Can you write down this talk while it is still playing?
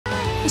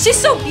She's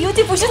so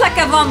beautiful, she's like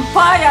a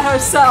vampire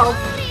herself.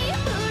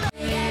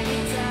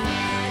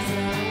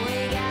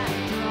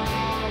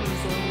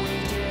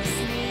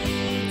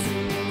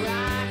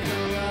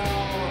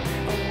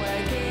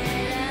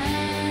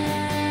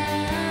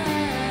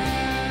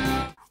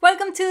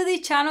 Welcome to the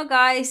channel,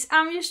 guys.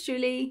 I'm yours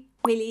truly,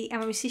 Millie.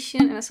 I'm a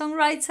musician and a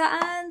songwriter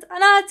and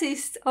an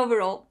artist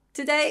overall.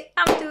 Today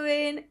I'm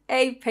doing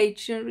a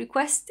Patreon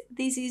request.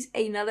 This is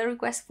another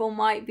request from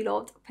my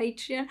beloved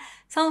Patreon,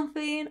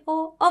 Something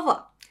or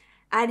Other.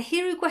 And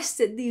he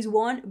requested this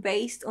one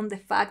based on the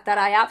fact that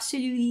I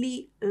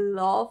absolutely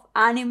love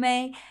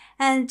anime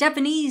and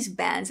Japanese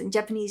bands and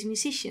Japanese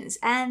musicians.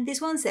 And this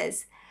one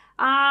says,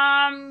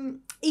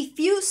 if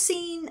you've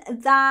seen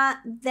that,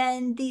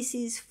 then this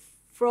is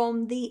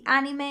from the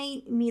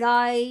anime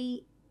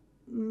Mirai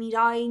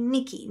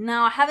Nikki.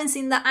 Now, I haven't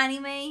seen the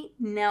anime,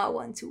 now I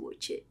want to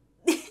watch it.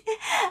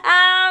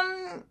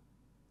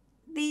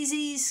 This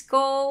is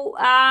called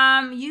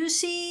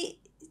Yousei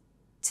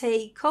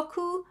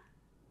Teikoku,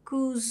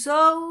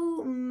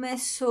 Kuusou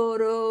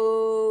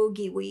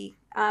Mesorogiwi.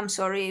 I'm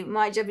sorry,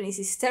 my Japanese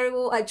is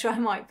terrible. I try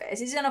my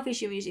best. It's an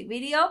official music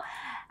video,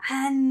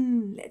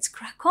 and let's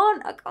crack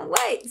on. I can't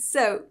wait.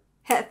 So,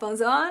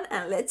 headphones on,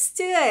 and let's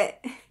do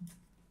it.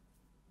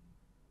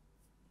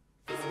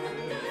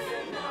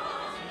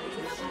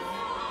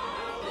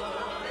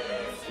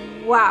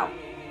 Wow.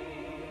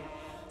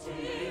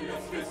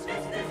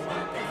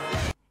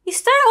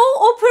 Is that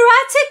all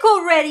operatic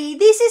already?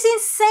 This is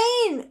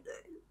insane.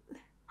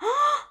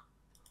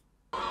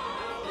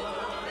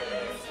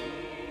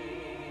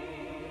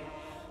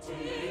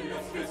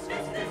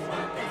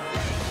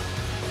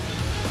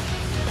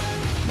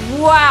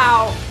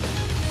 Wow.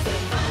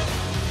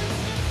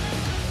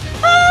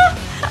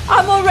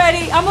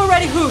 I'm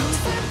already hooked.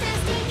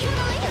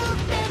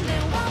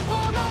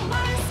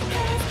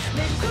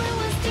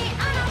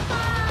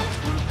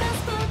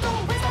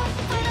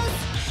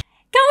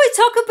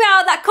 Talk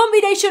about that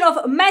combination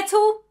of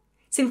metal,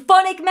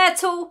 symphonic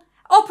metal,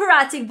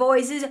 operatic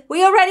voices.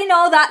 We already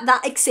know that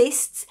that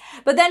exists,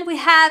 but then we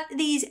have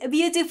these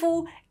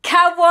beautiful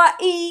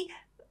kawaii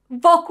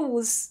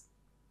vocals.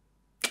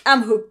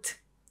 I'm hooked.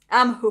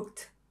 I'm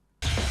hooked.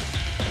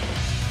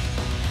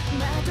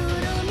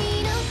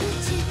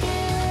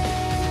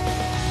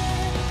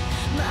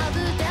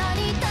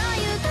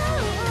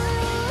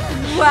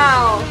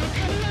 Wow.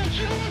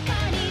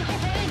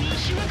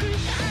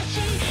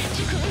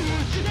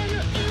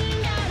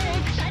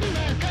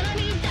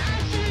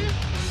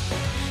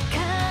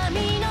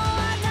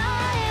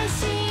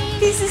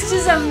 This is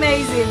just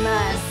amazing,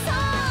 man.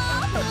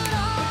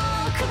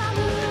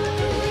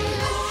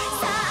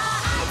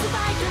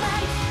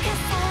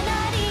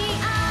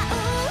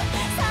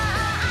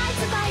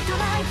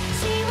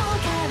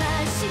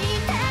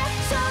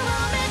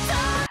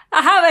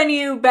 I have a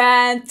new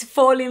band to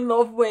fall in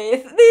love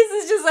with. This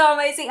is just so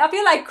amazing. I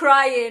feel like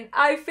crying.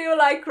 I feel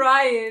like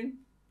crying.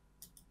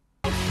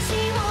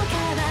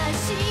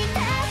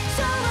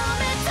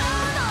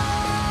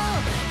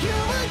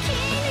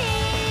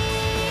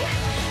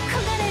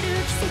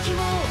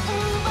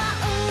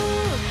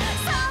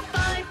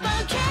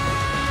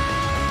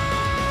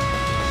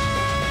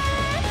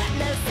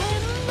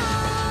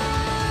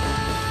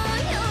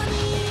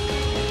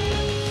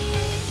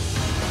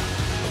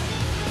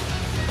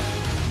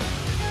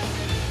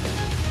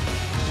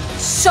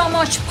 So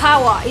much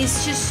power,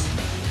 it's just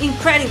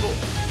incredible.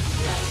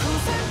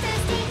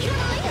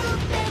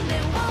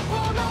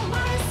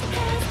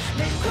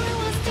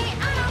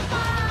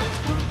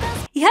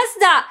 He has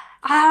that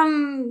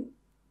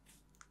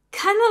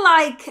kind of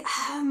like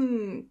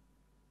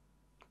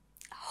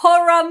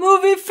horror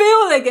movie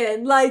feel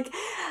again, like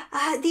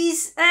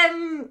these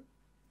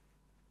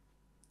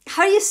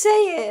how do you say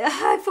it?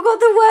 I forgot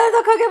the word,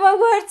 I can't get my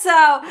words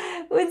out.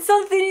 When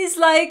something is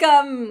like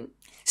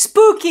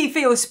spooky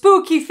feel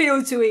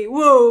to it.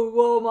 Whoa,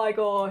 oh my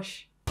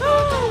gosh.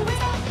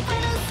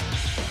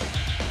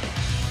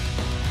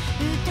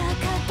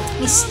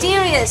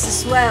 Mysterious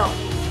as well.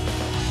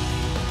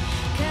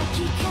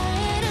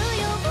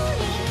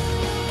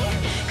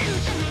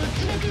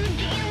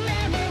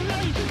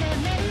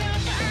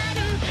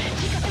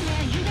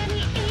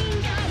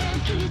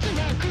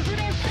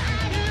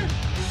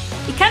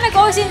 It kind of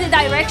goes in the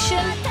direction,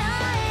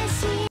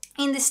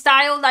 in the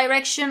style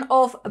direction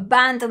of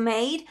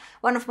Band-Maid,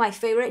 one of my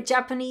favorite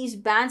Japanese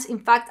bands. In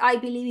fact, I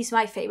believe it's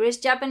my favorite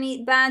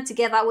Japanese band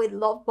together with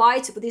Love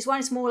Bites, but this one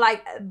is more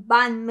like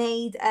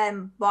Band-Maid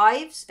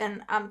vibes,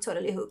 and I'm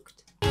totally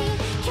hooked.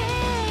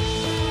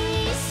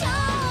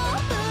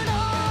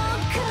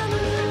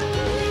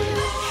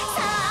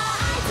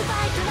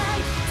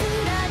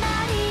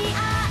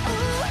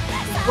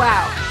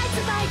 Wow.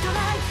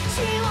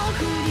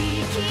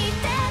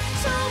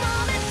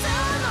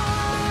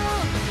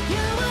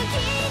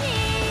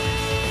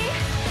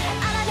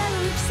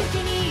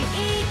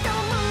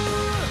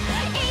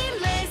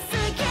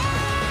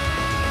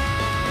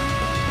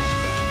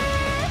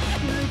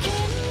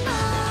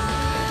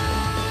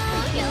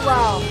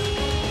 Wow.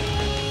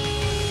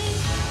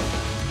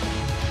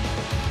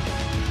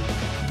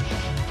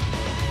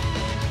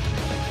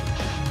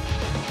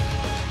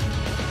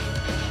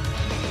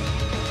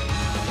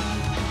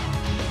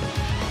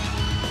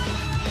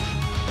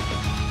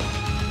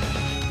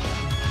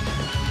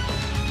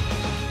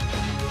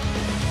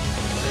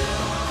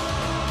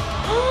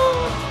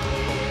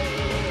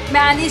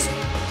 Man,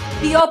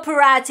 the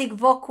operatic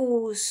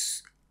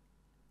vocals.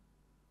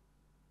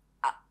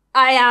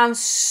 I am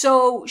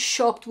so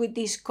shocked with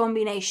this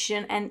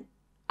combination, and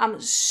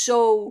I'm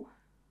so,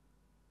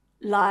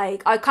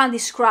 like, I can't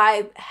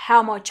describe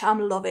how much I'm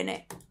loving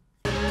it.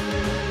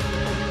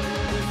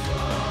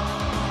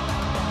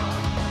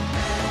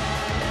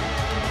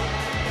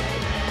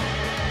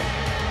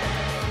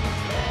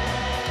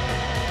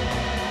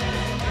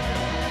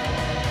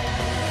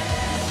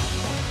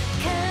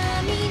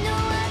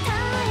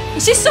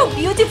 She's so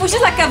beautiful, she's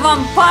like a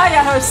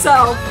vampire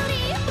herself.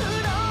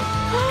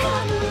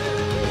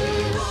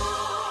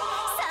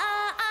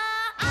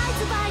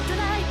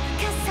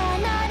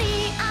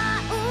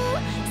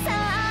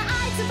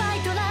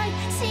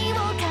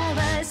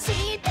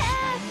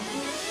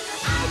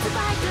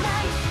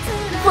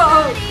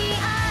 Whoa.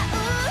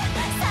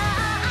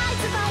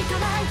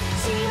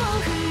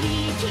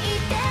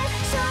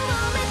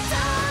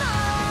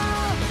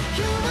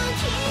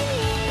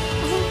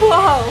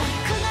 Whoa.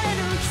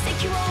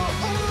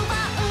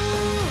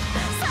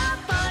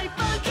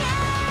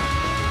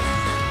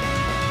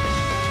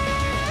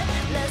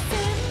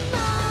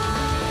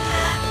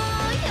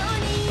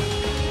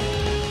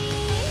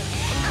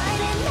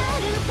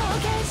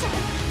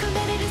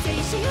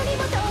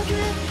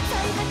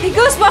 The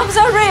goosebumps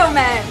are real,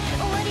 man.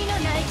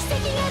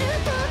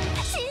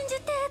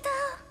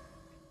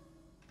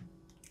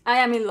 I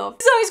am in love.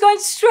 So it's going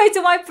straight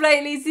to my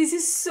playlist. This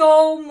is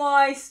so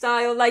my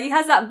style. Like, it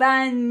has that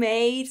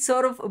band-made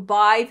sort of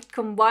vibe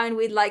combined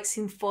with like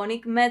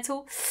symphonic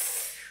metal.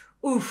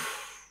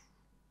 Oof.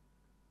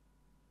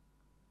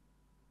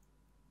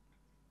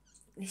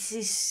 This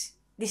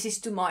is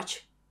too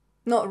much.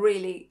 Not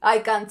really. I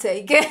can't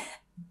take it.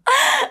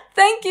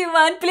 Thank you,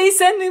 man. Please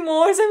send me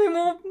more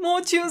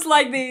tunes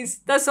like this.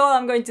 That's all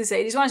I'm going to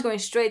say. This one's going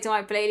straight to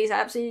my playlist. I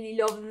absolutely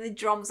love the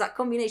drums, that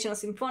combination of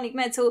symphonic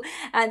metal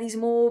and this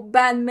more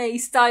band-made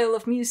style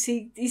of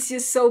music. It's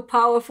just so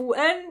powerful.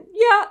 And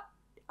yeah,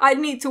 I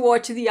need to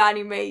watch the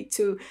anime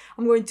too.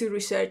 I'm going to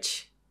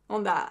research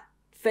on that.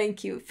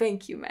 Thank you,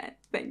 man.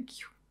 Thank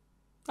you.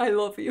 I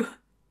love you.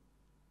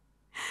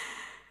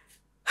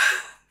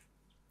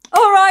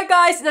 Alright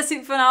guys, that's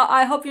it for now.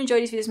 I hope you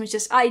enjoyed this video as much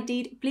as I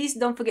did. Please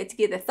don't forget to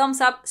give it a thumbs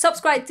up,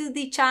 subscribe to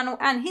the channel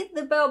and hit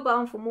the bell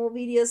button for more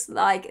videos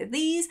like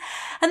these.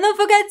 And don't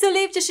forget to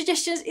leave your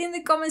suggestions in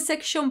the comment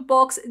section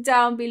box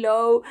down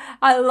below.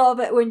 I love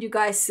it when you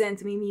guys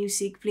send me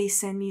music. Please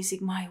send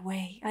music my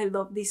way. I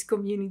love this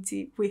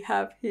community we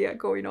have here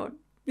going on,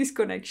 this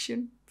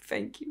connection.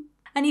 Thank you.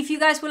 And if you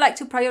guys would like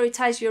to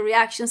prioritize your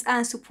reactions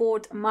and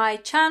support my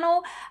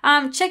channel,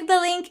 check the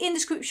link in the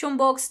description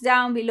box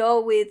down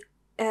below with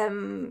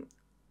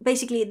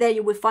basically there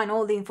you will find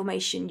all the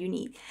information you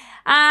need.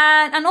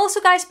 And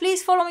also guys,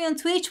 please follow me on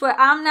Twitch, where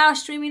I'm now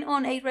streaming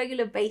on a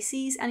regular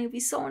basis, and it'll be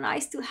so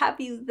nice to have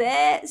you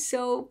there.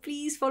 So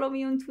please follow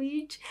me on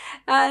Twitch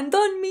and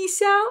don't miss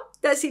out.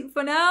 That's it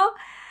for now.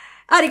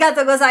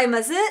 Arigatou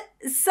gozaimasu.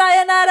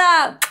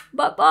 Sayonara.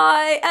 Bye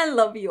bye and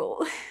love you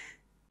all.